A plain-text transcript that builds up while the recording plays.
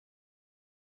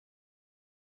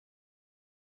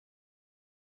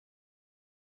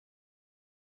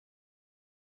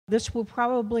this will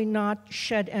probably not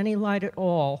shed any light at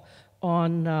all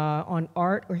on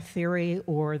art or theory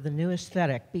or the new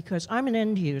aesthetic, because I'm an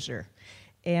end user.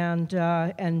 And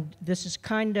this is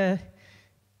kind of,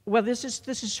 well, this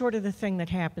is sort of the thing that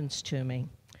happens to me.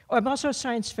 Oh, I'm also a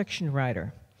science fiction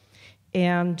writer.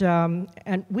 And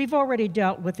we've already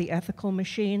dealt with the ethical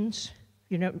machines.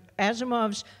 You know,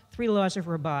 Asimov's 3 Laws of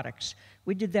Robotics.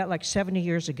 We did that like 70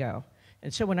 years ago.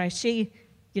 And so when I see,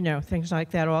 you know, things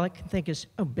like that, all I can think is,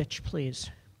 oh, bitch, please.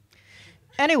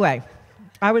 Anyway,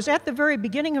 I was at the very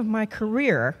beginning of my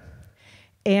career,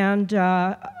 and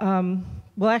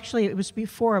well, actually, it was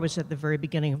before I was at the very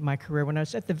beginning of my career, when I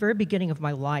was at the very beginning of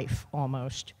my life,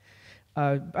 almost.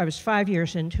 I was 5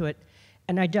 years into it,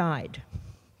 and I died.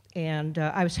 And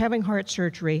I was having heart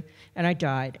surgery, and I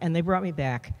died, and they brought me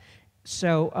back.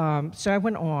 So, so I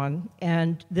went on,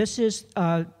 and this is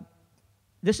a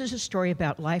story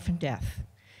about life and death.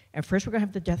 And first we're going to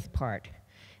have the death part,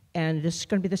 and this is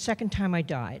going to be the second time I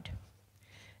died.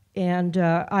 And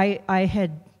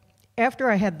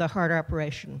after I had the heart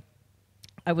operation,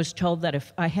 I was told that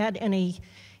if I had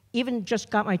even just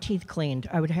got my teeth cleaned,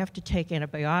 I would have to take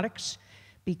antibiotics,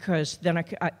 because then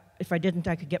if I didn't,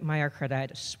 I could get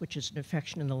myocarditis, which is an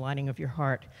infection in the lining of your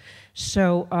heart.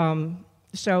 So,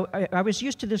 I was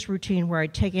used to this routine where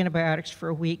I'd take antibiotics for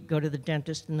a week, go to the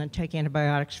dentist, and then take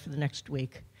antibiotics for the next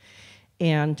week.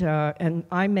 And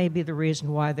I may be the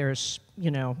reason why there's,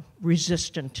 you know,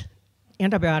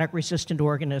 antibiotic-resistant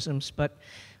organisms, but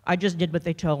I just did what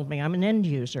they told me. I'm an end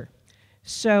user.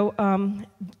 So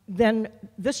then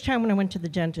this time when I went to the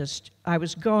dentist, I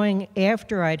was going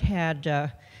after I'd had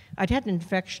an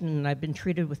infection and I'd been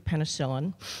treated with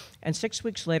penicillin, and 6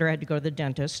 weeks later I had to go to the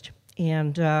dentist,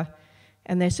 and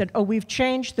they said, oh, we've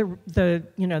changed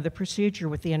the procedure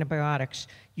with the antibiotics.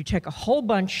 You take a whole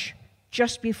bunch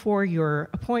just before your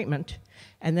appointment,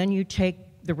 and then you take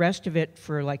the rest of it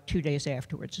for like 2 days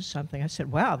afterwards or something. I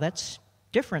said, wow, that's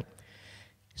different.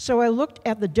 So I looked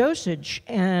at the dosage,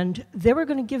 and they were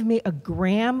going to give me 1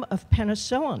 gram of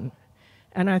penicillin.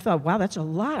 And I thought, wow, that's a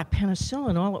lot of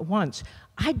penicillin all at once.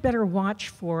 I'd better watch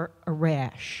for a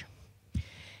rash.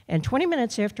 And 20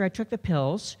 minutes after I took the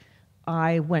pills,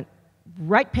 I went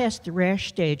right past the rash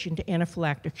stage into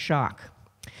anaphylactic shock.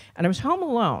 And I was home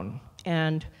alone,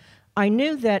 and I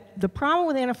knew that the problem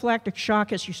with anaphylactic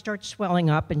shock is you start swelling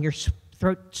up and your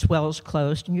throat swells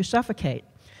closed and you suffocate.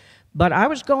 But I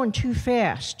was going too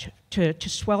fast to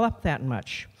swell up that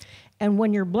much. And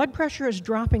when your blood pressure is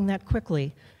dropping that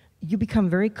quickly, you become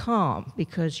very calm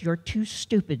because you're too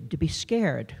stupid to be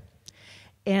scared.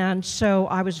 And so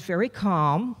I was very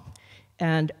calm,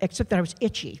 except that I was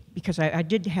itchy, because I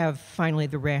did have finally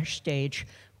the rash stage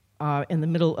in the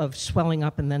middle of swelling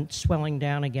up and then swelling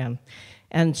down again.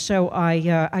 And so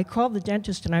I called the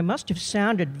dentist, and I must have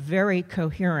sounded very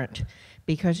coherent,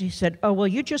 because he said, oh, well,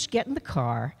 you just get in the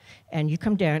car, and you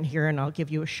come down here, and I'll give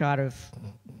you a shot of,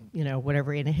 you know,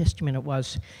 whatever antihistamine it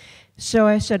was. So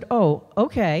I said, oh,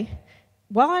 okay.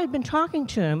 While I'd been talking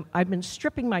to him, I'd been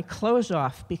stripping my clothes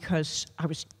off because I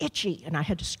was itchy, and I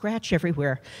had to scratch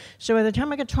everywhere. So by the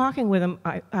time I got talking with him,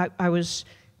 I was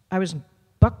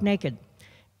buck naked.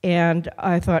 And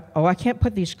I thought, oh, I can't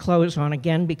put these clothes on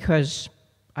again because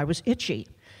I was itchy.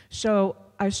 So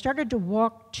I started to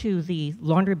walk to the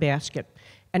laundry basket,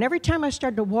 and every time I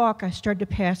started to walk, I started to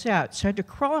pass out. So I had to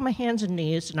crawl on my hands and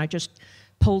knees, and I just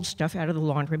pulled stuff out of the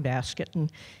laundry basket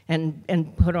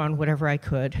and put on whatever I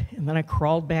could. And then I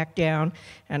crawled back down,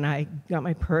 and I got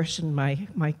my purse and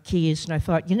my keys, and I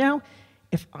thought, you know,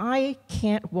 if I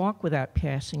can't walk without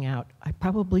passing out, I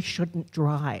probably shouldn't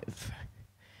drive.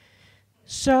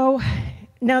 So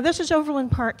now this is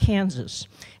Overland Park, Kansas,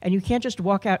 and you can't just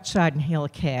walk outside and hail a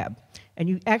cab. And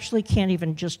you actually can't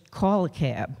even just call a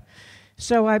cab.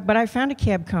 So but I found a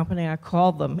cab company, I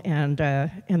called them, and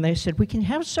they said, we can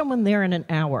have someone there in an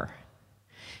hour.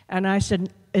 And I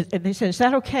said, they said, is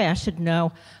that okay? I said,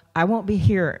 no, I won't be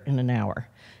here in an hour.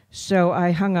 So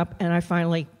I hung up, and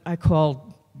I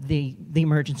called the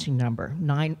emergency number.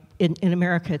 In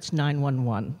America, it's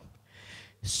 911.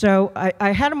 So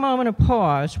I had a moment of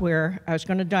pause where I was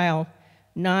going to dial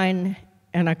 9,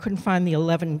 and I couldn't find the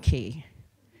 11 key.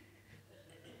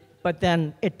 But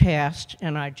then it passed,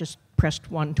 and I just pressed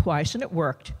 1 twice, and it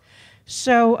worked.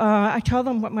 So I told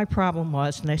them what my problem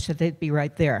was, and they said they'd be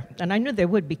right there. And I knew they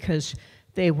would, because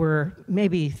they were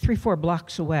maybe 3-4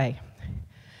 blocks away.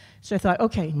 So I thought,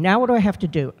 okay, now what do I have to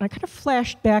do? And I kind of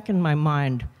flashed back in my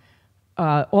mind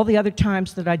all the other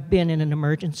times that I'd been in an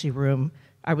emergency room.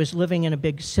 I was living in a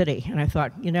big city, and I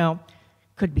thought, you know,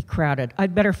 could be crowded.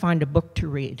 I'd better find a book to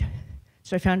read.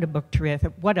 So I found a book to read. I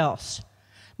thought, what else?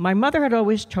 My mother had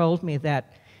always told me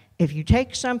that if you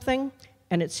take something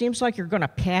and it seems like you're going to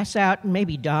pass out and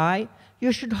maybe die,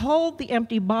 you should hold the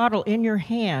empty bottle in your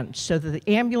hand so that the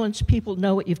ambulance people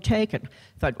know what you've taken.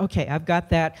 I thought, okay, I've got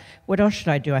that. What else should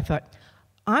I do? I thought,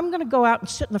 I'm going to go out and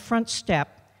sit in the front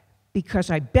step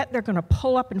because I bet they're going to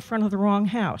pull up in front of the wrong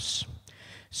house.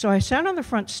 So I sat on the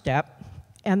front step,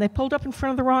 and they pulled up in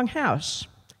front of the wrong house.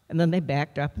 And then they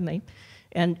backed up, and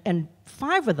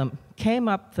 5 of them came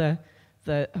up the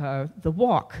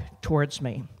walk towards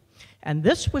me. And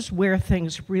this was where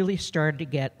things really started to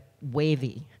get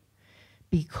wavy,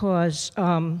 because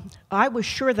I was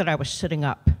sure that I was sitting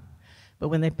up. But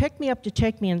when they picked me up to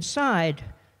take me inside,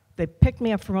 they picked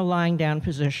me up from a lying down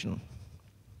position.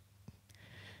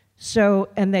 So,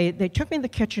 and they took me in the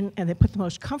kitchen, and they put the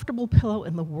most comfortable pillow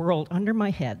in the world under my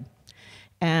head.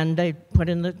 And they put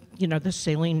in the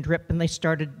saline drip, and they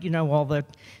started, all the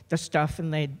stuff,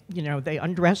 and they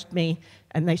undressed me,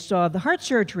 and they saw the heart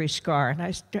surgery scar, and I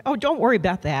said, oh, don't worry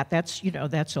about that, that's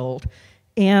old.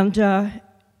 And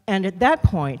at that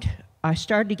point, I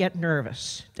started to get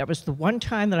nervous. That was the one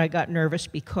time that I got nervous,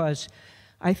 because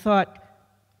I thought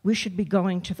we should be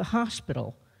going to the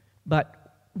hospital,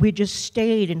 but we just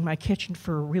stayed in my kitchen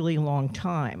for a really long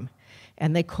time.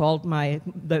 And they called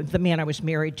the man I was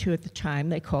married to at the time,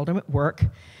 they called him at work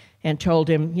and told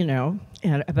him,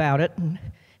 about it.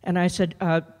 And I said,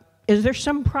 is there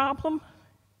some problem?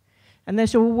 And they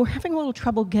said, well, we're having a little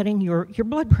trouble getting your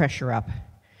blood pressure up.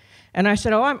 And I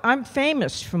said, oh, I'm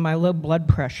famous for my low blood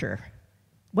pressure.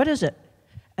 What is it?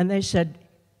 And they said,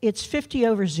 it's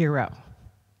 50/0.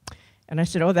 And I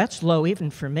said, oh, that's low even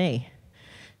for me.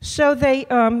 So they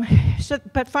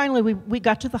said, but finally we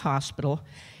got to the hospital.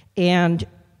 And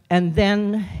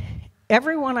then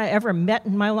everyone I ever met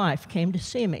in my life came to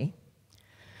see me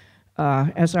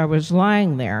as I was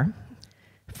lying there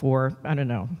for, I don't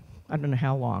know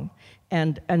how long.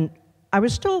 And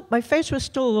my face was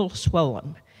still a little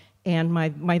swollen. And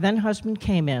my then husband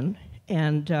came in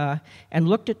and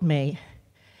looked at me.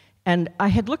 And I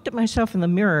had looked at myself in the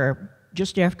mirror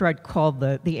just after I'd called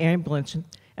the ambulance.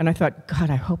 And I thought, God,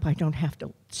 I hope I don't have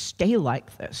to stay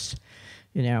like this,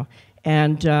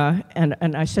 And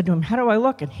I said to him, how do I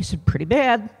look? And he said, pretty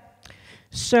bad.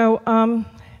 So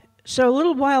a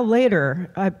little while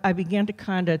later, I began to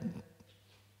kind of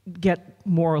get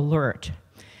more alert.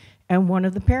 And one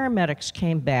of the paramedics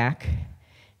came back,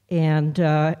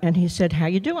 and he said, how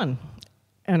you doing?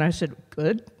 And I said,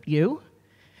 good, you?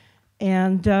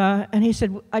 And he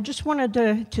said, I just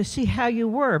wanted to see how you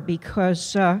were,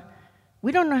 because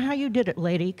we don't know how you did it,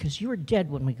 lady, because you were dead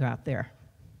when we got there.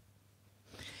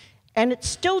 And it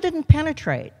still didn't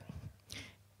penetrate.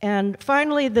 And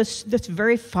finally, this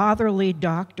very fatherly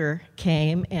doctor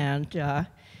came, and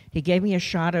he gave me a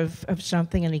shot of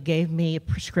something, and he gave me a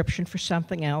prescription for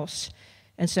something else,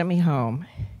 and sent me home.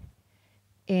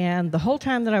 And the whole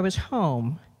time that I was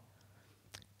home,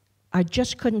 I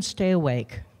just couldn't stay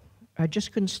awake. I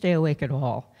just couldn't stay awake at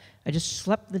all. I just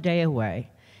slept the day away.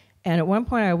 And at one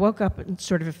point, I woke up in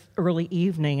sort of early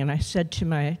evening, and I said to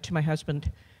my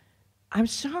husband, I'm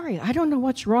sorry, I don't know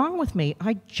what's wrong with me.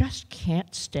 I just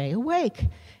can't stay awake.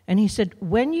 And he said,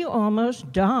 when you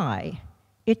almost die,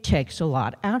 it takes a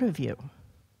lot out of you.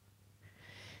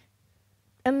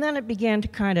 And then it began to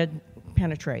kind of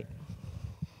penetrate.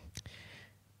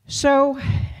 So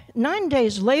 9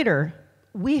 days later,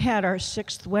 we had our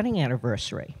 6th wedding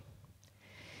anniversary.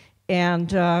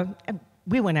 And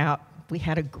we went out. We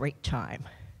had a great time.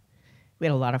 We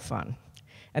had a lot of fun.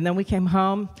 And then we came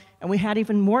home, and we had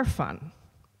even more fun.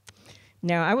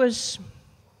 Now, I was,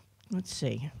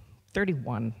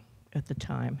 31 at the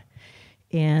time.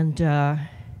 And I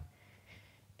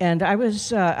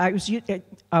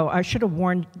should have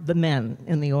warned the men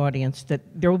in the audience that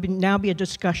there will now be a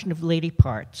discussion of lady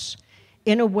parts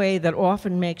in a way that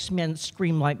often makes men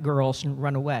scream like girls and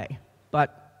run away.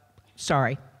 But,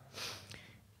 sorry.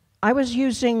 I was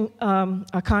using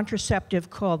a contraceptive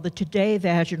called the Today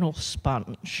vaginal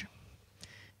sponge.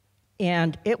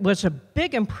 And it was a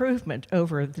big improvement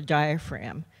over the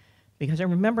diaphragm, because I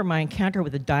remember my encounter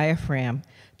with the diaphragm.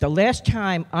 The last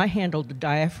time I handled the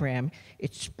diaphragm,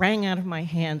 it sprang out of my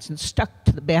hands and stuck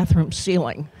to the bathroom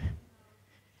ceiling.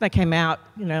 I came out,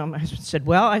 my husband said,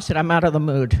 well, I said, I'm out of the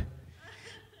mood.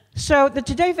 So the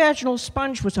Today vaginal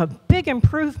sponge was a big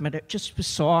improvement. It just was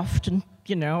soft, and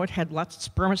it had lots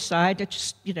of spermicide. It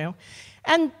just,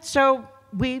 And so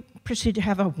we proceeded to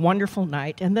have a wonderful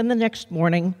night. And then the next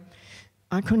morning,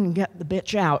 I couldn't get the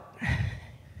bitch out.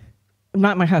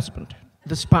 Not my husband,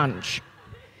 the sponge.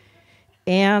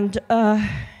 And I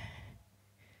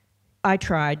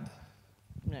tried.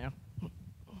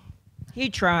 He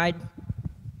tried.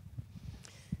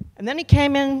 And then he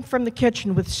came in from the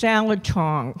kitchen with salad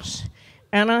tongs.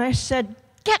 And I said,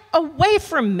 "Get away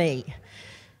from me."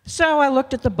 So I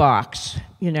looked at the box,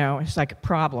 it's like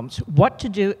problems. What to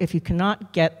do if you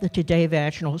cannot get the Today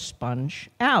vaginal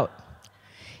sponge out?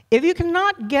 If you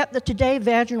cannot get the Today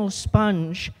vaginal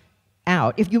sponge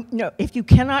out, if you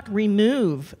cannot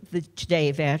remove the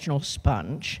Today vaginal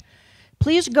sponge,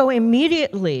 please go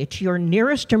immediately to your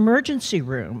nearest emergency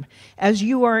room, as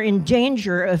you are in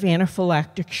danger of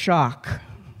anaphylactic shock.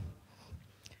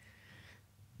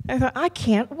 I thought, I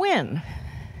can't win.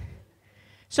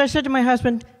 So I said to my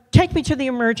husband, "Take me to the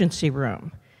emergency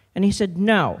room." And he said,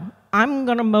 "No, I'm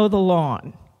going to mow the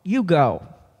lawn. You go.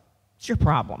 It's your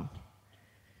problem."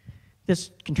 This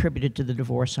contributed to the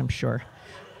divorce, I'm sure.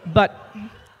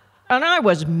 And I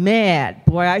was mad.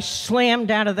 Boy, I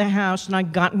slammed out of the house, and I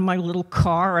got in my little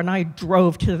car, and I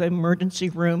drove to the emergency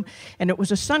room. And it was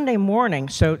a Sunday morning,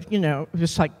 so, it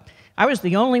was like I was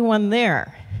the only one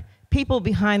there. People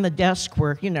behind the desk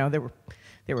were,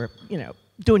 they were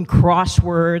doing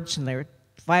crosswords, and they were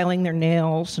filing their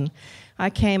nails. And I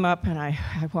came up, and I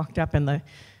walked up, and the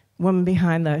woman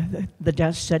behind the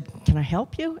desk said, "Can I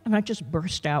help you?" And I just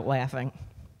burst out laughing.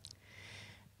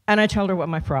 And I told her what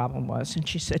my problem was, and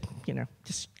she said,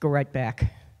 "Just go right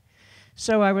back."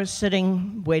 So I was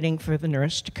sitting, waiting for the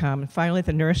nurse to come, and finally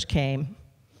the nurse came,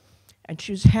 and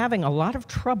she was having a lot of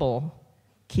trouble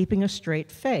keeping a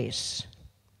straight face.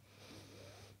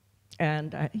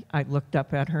 And I looked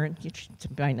up at her, and she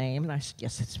said my name, and I said,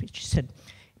 "Yes, it's me." She said,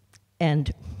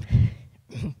 "And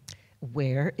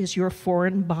where is your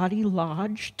foreign body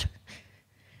lodged?"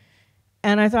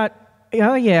 And I thought,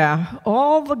 oh yeah,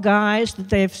 all the guys that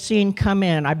they've seen come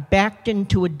in, I backed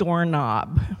into a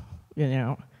doorknob,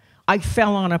 I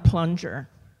fell on a plunger.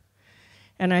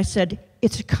 And I said,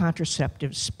 "It's a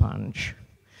contraceptive sponge."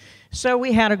 So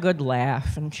we had a good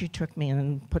laugh, and she took me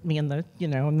and put me in the,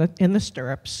 in the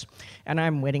stirrups, and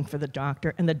I'm waiting for the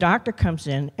doctor, and the doctor comes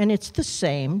in, and it's the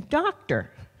same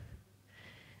doctor.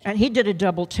 And he did a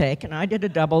double take, and I did a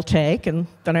double take, and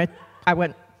then I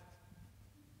went.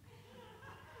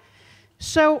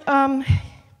 So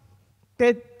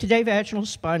the Today vaginal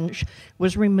sponge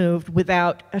was removed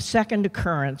without a second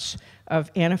occurrence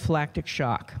of anaphylactic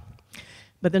shock.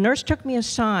 But the nurse took me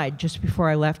aside just before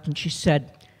I left, and she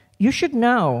said, "You should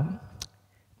know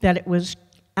that it was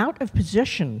out of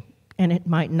position, and it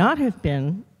might not have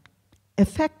been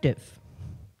effective."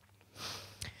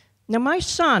 Now, my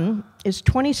son is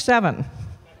 27,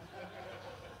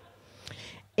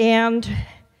 and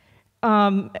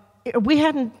we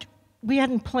hadn't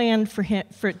planned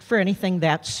for anything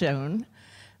that soon,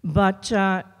 but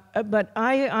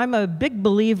I'm a big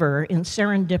believer in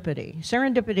serendipity.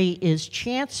 Serendipity is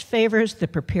chance favors the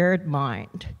prepared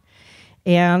mind,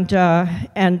 and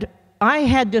I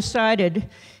had decided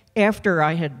after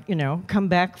I had come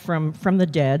back from the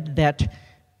dead that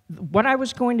what I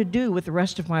was going to do with the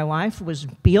rest of my life was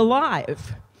be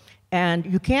alive, and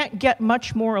you can't get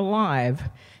much more alive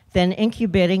than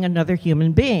incubating another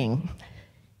human being.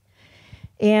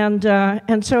 And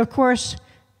so, of course,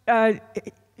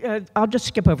 I'll just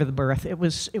skip over the birth. It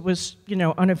was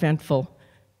uneventful,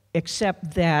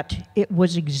 except that it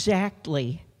was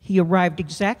he arrived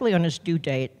exactly on his due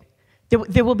date.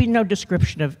 There will be no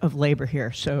description of labor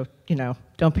here, so,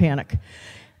 don't panic.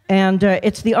 And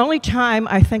it's the only time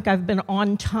I think I've been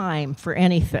on time for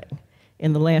anything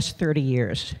in the last 30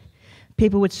 years.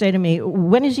 People would say to me,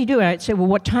 "When is he due?" I'd say, "Well,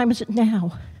 what time is it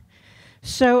now?"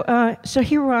 So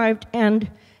he arrived, and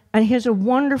he's a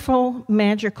wonderful,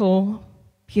 magical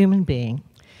human being.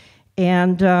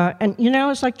 And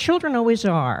it's like children always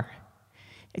are.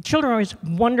 Children are always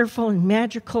wonderful and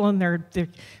magical, and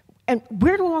and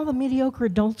where do all the mediocre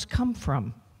adults come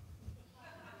from?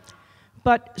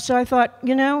 But so I thought,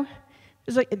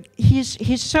 it's like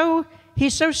he's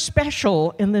so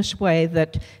special in this way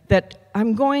that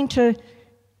I'm going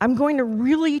to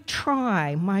really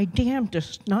try my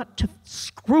damnedest not to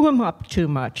screw him up too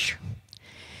much.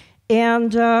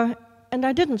 And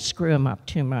I didn't screw him up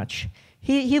too much.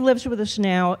 He lives with us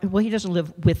now. Well, he doesn't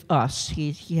live with us.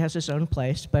 He has his own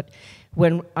place. But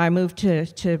when I moved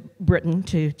to Britain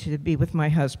to be with my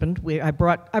husband, I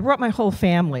brought my whole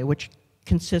family, which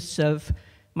consists of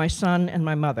my son and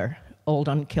my mother, old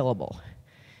unkillable.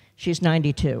 She's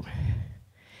 92.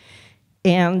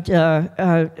 And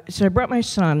so I brought my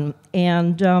son,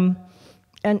 and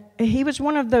he was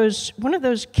one of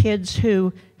those kids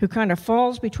who kind of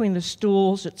falls between the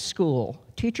stools at school.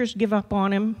 Teachers give up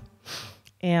on him,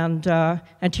 and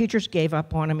teachers gave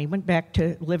up on him. He went back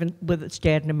to live with his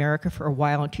dad in America for a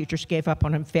while, and teachers gave up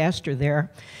on him faster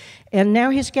there. And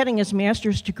now he's getting his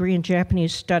master's degree in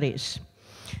Japanese studies.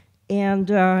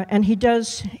 And he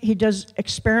does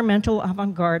experimental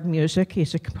avant-garde music.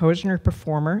 He's a composer and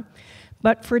performer.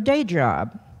 But for a day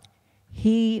job,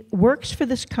 he works for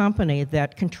this company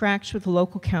that contracts with the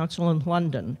local council in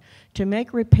London to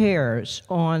make repairs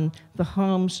on the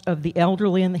homes of the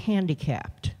elderly and the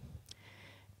handicapped.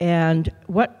 And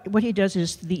what he does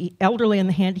is the elderly and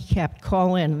the handicapped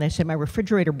call in and they say, my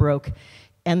refrigerator broke,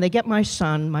 and they get my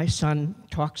son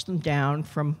talks them down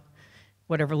from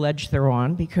whatever ledge they're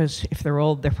on, because if they're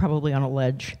old, they're probably on a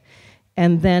ledge.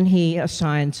 And then he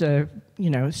assigns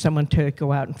someone to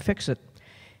go out and fix it.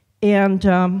 And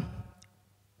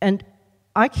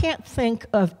I can't think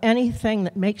of anything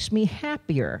that makes me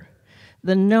happier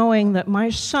than knowing that my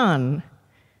son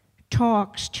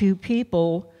talks to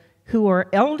people who are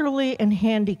elderly and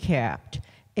handicapped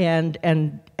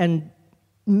and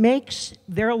makes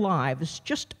their lives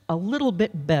just a little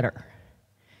bit better.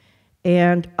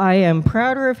 And I am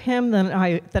prouder of him than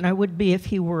I would be if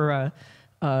he were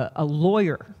a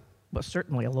lawyer. Well,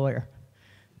 certainly a lawyer.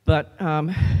 But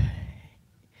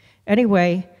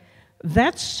anyway,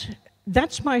 that's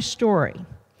my story.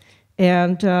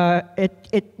 And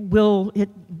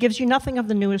it gives you nothing of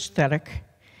the new aesthetic.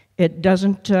 It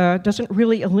doesn't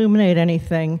really illuminate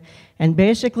anything. And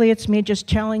basically, it's me just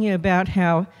telling you about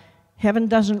how heaven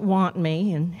doesn't want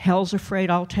me and hell's afraid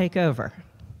I'll take over.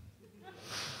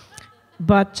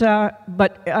 But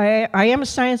I am a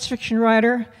science fiction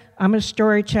writer, I'm a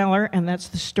storyteller, and that's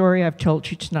the story I've told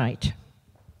you tonight.